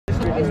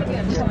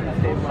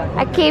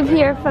I came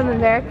here from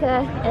America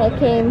and I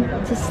came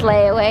to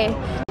slay away.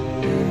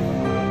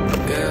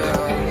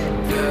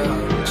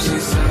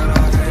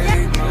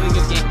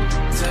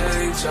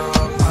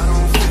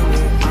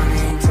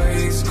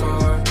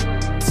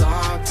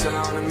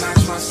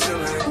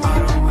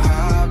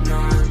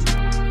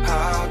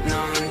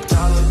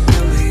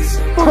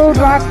 Code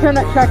Rockton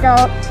at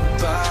checkout.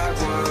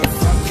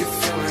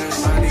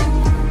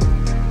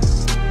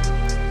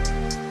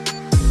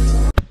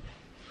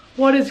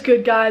 What is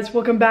good, guys?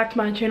 Welcome back to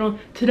my channel.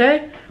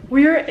 Today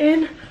we are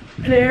in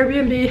an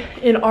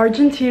Airbnb in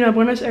Argentina,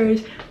 Buenos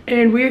Aires,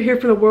 and we are here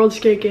for the World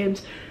Skate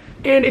Games.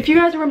 And if you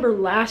guys remember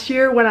last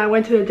year when I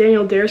went to the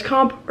Daniel Dares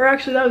comp, or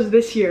actually that was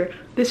this year,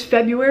 this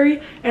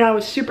February, and I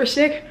was super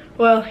sick,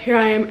 well, here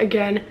I am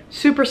again,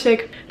 super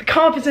sick. The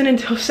comp isn't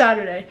until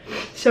Saturday,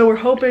 so we're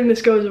hoping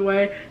this goes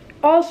away.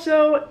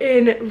 Also,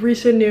 in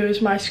recent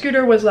news, my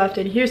scooter was left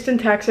in Houston,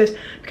 Texas,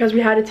 because we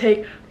had to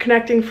take a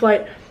connecting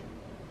flight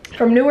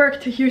from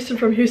Newark to Houston,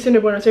 from Houston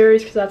to Buenos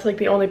Aires, because that's like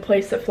the only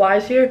place that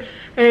flies here.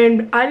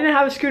 And I didn't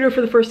have a scooter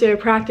for the first day of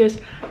practice.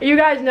 You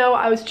guys know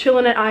I was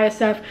chilling at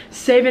ISF,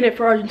 saving it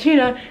for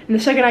Argentina, and the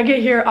second I get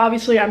here,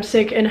 obviously I'm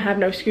sick and have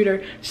no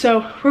scooter.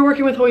 So we're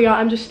working with what we got.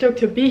 I'm just stoked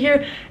to be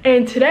here.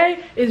 And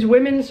today is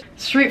women's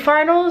street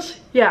finals.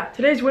 Yeah,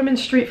 today's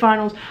women's street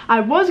finals.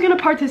 I was gonna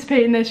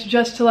participate in this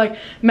just to like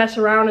mess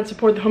around and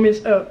support the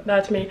homies. Oh,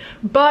 that's me.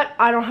 But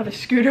I don't have a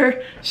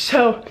scooter,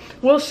 so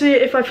we'll see.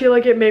 If I feel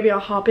like it, maybe I'll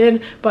hop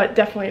in, but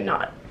definitely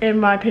not. In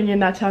my opinion,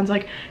 that sounds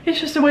like it's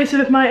just a waste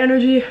of my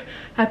energy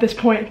at this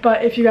point.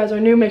 But if you guys are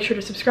new, make sure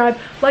to subscribe,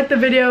 like the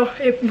video.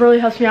 It really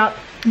helps me out,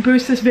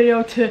 boost this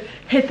video to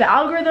hit the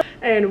algorithm.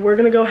 And we're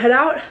gonna go head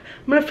out. I'm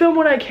gonna film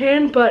what I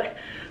can, but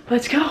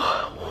let's go.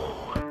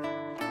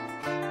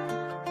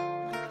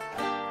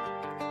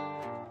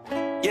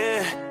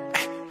 Yeah,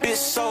 bitch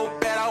so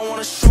bad I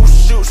wanna shoot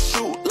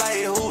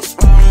like hoops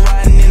while I'm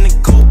riding in the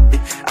coupe.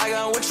 I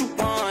got what you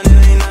want, it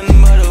ain't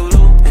nothing but a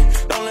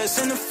loop. Don't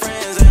listen to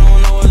friends, they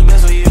don't know what's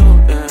best for you.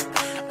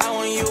 I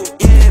want you,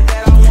 yeah,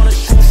 bad I wanna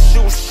shoot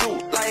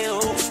like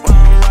hoops while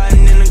I'm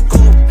riding in the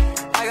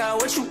coupe. I got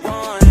what you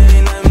want, it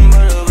ain't nothing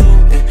but a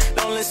loop.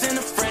 Don't listen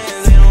to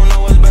friends, they don't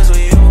know what's best for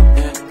you.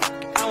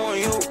 I want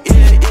you,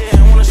 yeah,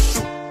 I wanna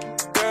shoot.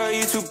 Girl,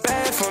 you too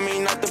bad for me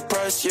not to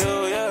press you,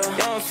 yeah.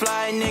 Young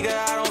fly nigga,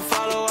 I don't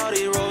follow all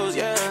these rules,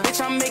 yeah.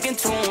 Bitch, I'm making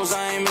tunes,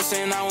 I ain't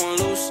missing, I won't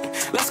lose.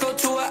 Let's go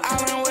to an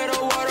island where the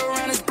water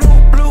around is blue.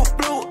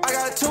 I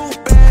got two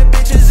bad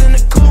bitches in the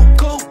coupe.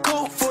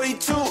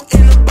 42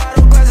 in the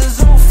bottle, glasses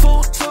on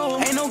full too.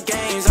 Ain't no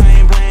games, I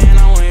ain't playing,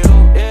 I want you,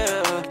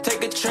 yeah.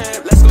 Take a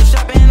trip, let's go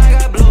shopping, I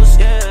got blues,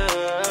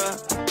 yeah.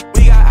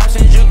 We got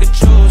options you can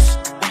choose.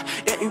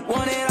 Yeah, you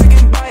want it, I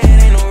can buy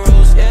it, ain't no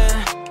rules,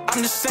 yeah.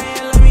 I'm just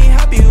saying, let me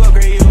help you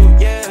upgrade you,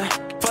 yeah.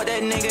 Fuck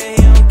that nigga,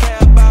 he don't care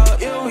about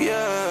you,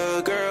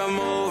 yeah. Girl,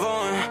 move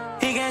on.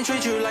 He can't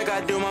treat you like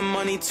I do, my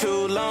money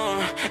too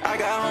long. I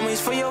got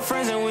homies for your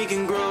friends and we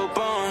can group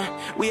on.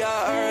 We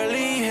are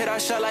early, hit our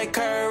shot like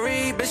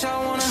Curry. Bitch,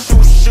 I wanna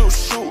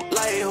shoot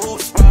like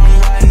hoops while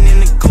I'm riding in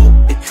the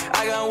coupe.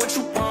 I got what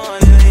you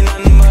want, it ain't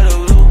nothing but a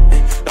loop.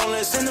 Don't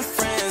listen to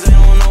friends, they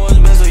don't know what's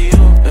best for you.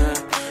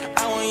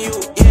 I want you,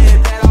 yeah,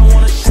 that I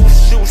wanna shoot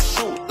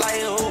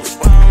like hoops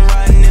while I'm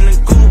riding in the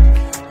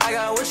coupe. I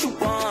got what you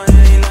want, it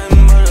ain't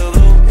nothing but a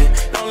loop.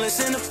 Don't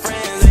listen to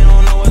friends, they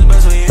don't know what's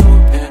best for you.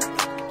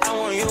 I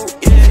want you,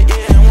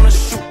 yeah, I wanna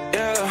shoot,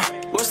 yeah.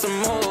 What's the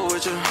move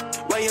with you?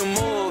 Where you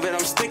move it? I'm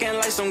sticking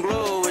like some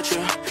glue with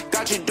you.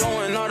 Got you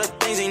doing all the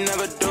things he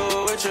never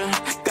do with you.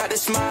 Got the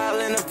smile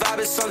and the vibe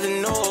is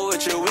something new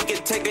with you. We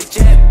could take a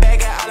jet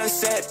back out and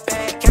set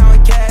back,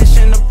 counting cash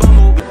in the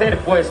bumblebee. Tercer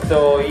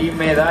puesto y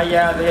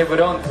medalla de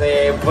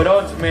bronce,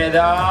 bronze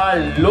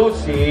medal,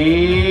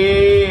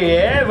 Lucy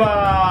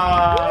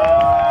Eva,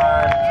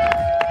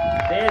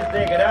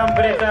 desde Gran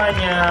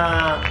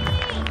Bretaña.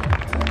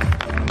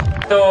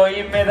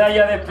 Y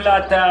medalla de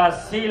plata,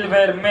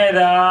 silver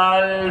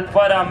medal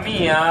para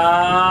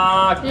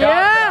Mía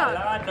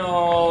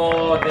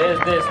Catalano,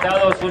 desde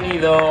Estados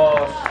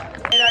Unidos.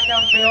 Era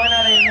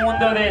campeona del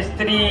mundo de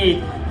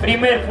street,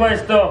 primer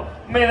puesto,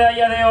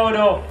 medalla de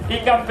oro y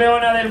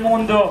campeona del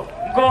mundo,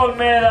 gold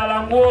medal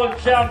and world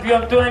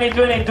champion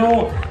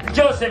 2022,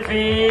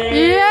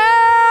 Josephine.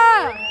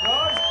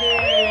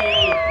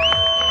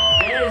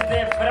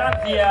 Desde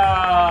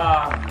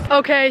Francia.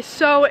 Okay,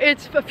 so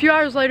it's a few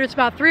hours later, it's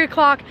about 3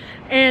 o'clock,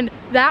 and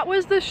that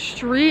was the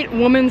street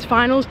women's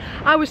finals.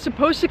 I was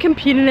supposed to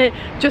compete in it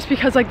just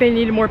because like they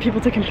needed more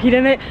people to compete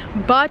in it,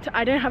 but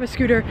I didn't have a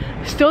scooter,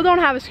 still don't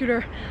have a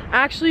scooter. I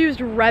actually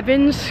used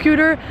Revan's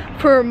scooter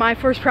for my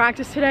first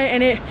practice today,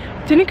 and it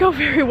didn't go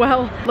very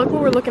well. Look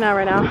what we're looking at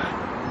right now.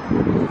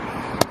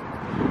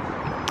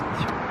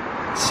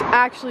 It's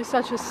actually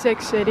such a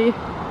sick city.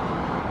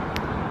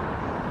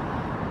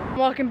 I'm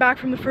walking back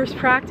from the first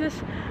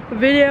practice. The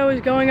video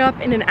is going up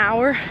in an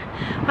hour.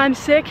 I'm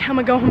sick, I'm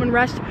gonna go home and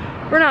rest.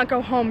 Or not go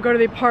home, go to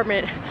the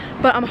apartment.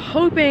 But I'm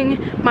hoping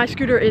my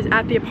scooter is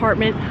at the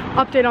apartment.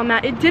 Update on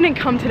that. It didn't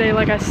come today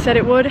like I said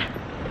it would.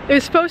 It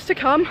was supposed to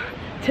come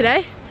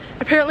today,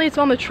 Apparently it's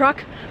on the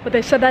truck, but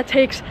they said that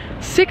takes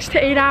 6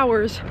 to 8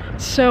 hours.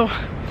 So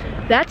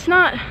that's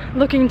not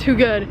looking too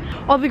good.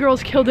 All the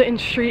girls killed it in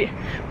street.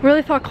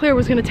 Really thought Claire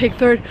was gonna take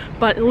third,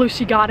 but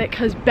Lucy got it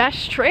because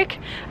best trick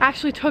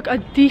actually took a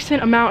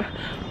decent amount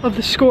of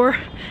the score.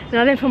 And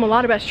I didn't film a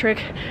lot of best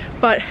trick,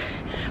 but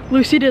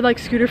Lucy did like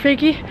scooter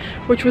fakie,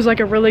 which was like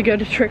a really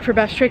good trick for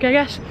best trick, I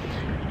guess.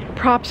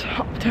 Props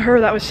to her,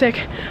 that was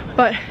sick.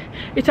 But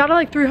it's out of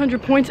like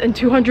 300 points, and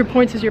 200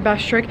 points is your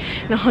best trick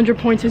and 100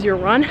 points is your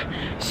run.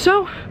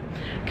 So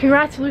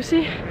congrats,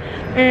 Lucy.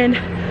 And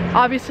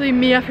obviously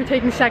Mia for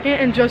taking second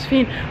and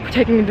Josephine for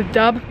taking the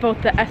dub,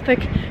 both the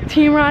Ethic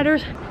team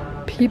riders.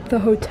 Peep the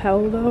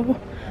hotel though,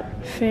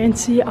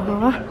 fancy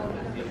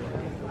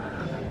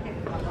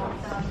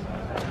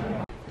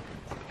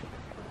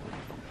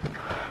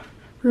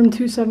Room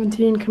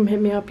 217, come hit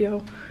me up,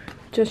 yo.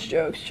 Just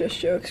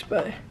jokes,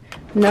 but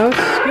no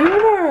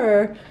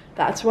scooter.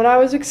 That's what I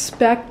was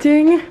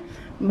expecting.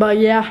 But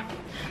yeah,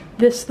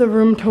 this the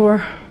room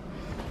tour.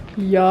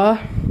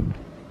 Yeah.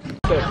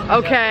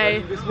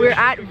 Okay, we're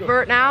at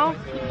Vert now.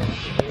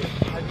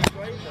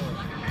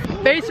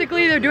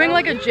 Basically, they're doing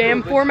like a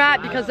jam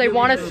format because they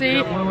want to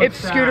see if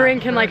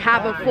scootering can like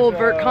have a full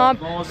Vert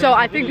comp. So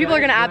I think people are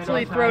gonna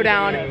absolutely throw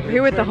down. We're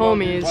here with the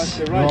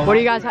homies. What do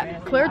you guys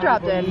have? Claire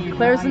dropped in.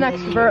 Claire's the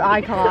next Vert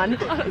icon.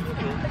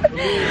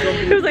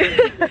 It was like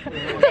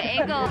the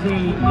angle.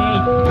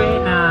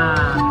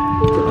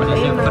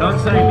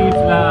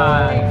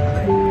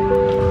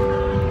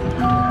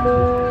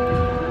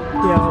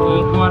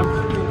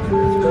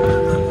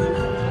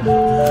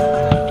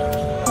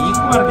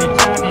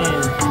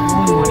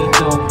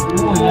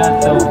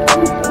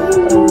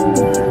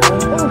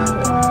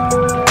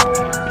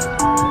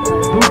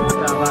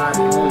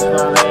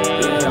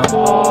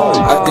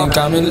 I think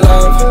I'm in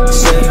love,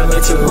 saying way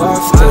too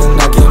often.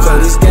 I can't play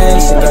these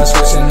games, think I'm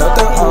switching up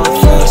the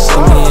offense.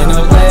 See me in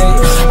LA,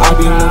 I'll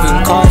be moving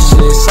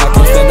cautious. I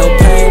can't feel no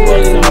pain,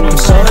 rolling up, I'm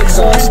so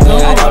exhausted.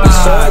 I'll be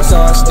so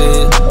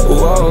exhausted.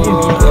 Whoa,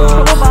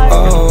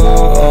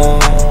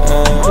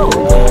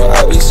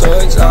 I'll be so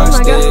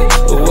exhausted.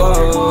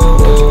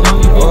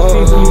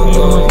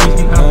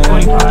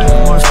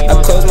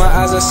 I close my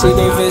eyes, I see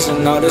their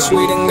vision. All this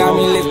reading got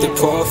me lifted,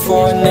 pour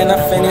four, and then I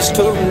finished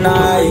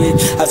tonight.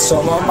 I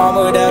told my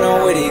mama that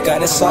I'm with it.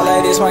 Got it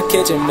solid, it's my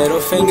kitchen. Middle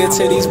finger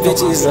to these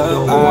bitches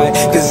up,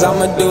 cause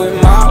I'ma do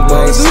it my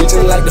way.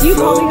 Switching like the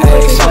flow,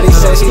 ayy. Shawty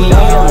said she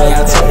love me.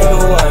 I told her,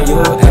 who are you,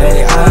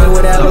 ayy? I ain't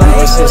with that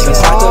lame shit.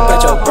 Since I took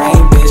at your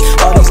brain, bitch.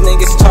 All these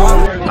niggas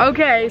talk.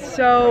 Okay,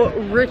 so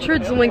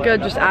Richard Zelinka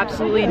just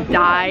absolutely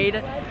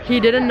died. He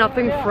did a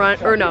nothing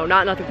front, or no,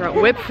 not nothing front,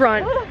 whip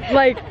front,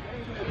 like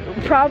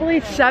probably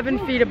 7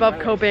 feet above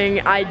coping.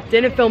 I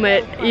didn't film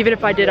it. Even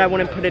if I did, I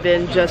wouldn't put it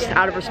in just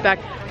out of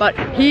respect. But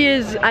he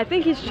is, I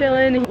think he's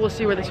chilling. We'll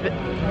see where this fit.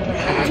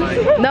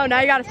 No, now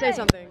you gotta say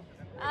something.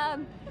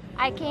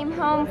 I came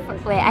home,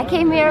 I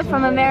came here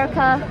from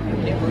America,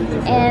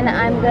 and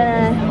I'm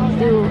gonna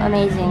do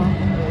amazing.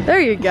 There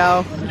you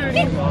go.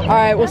 All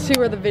right, we'll see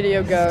where the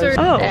video goes.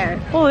 Oh, there.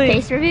 Holy.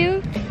 Taste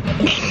review?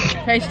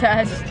 Taste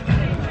test.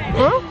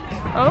 Huh?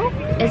 Oh?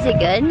 Is it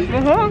good?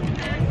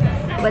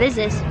 What is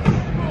this?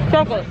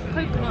 Chocolate.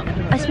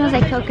 It smells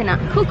like coconut.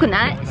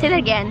 Coconut? Say that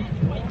again.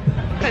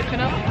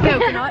 Coconut.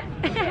 Coconut.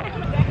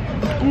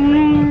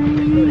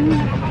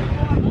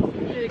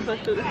 Really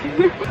close to the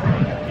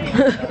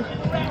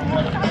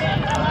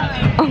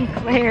Oh,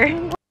 Claire.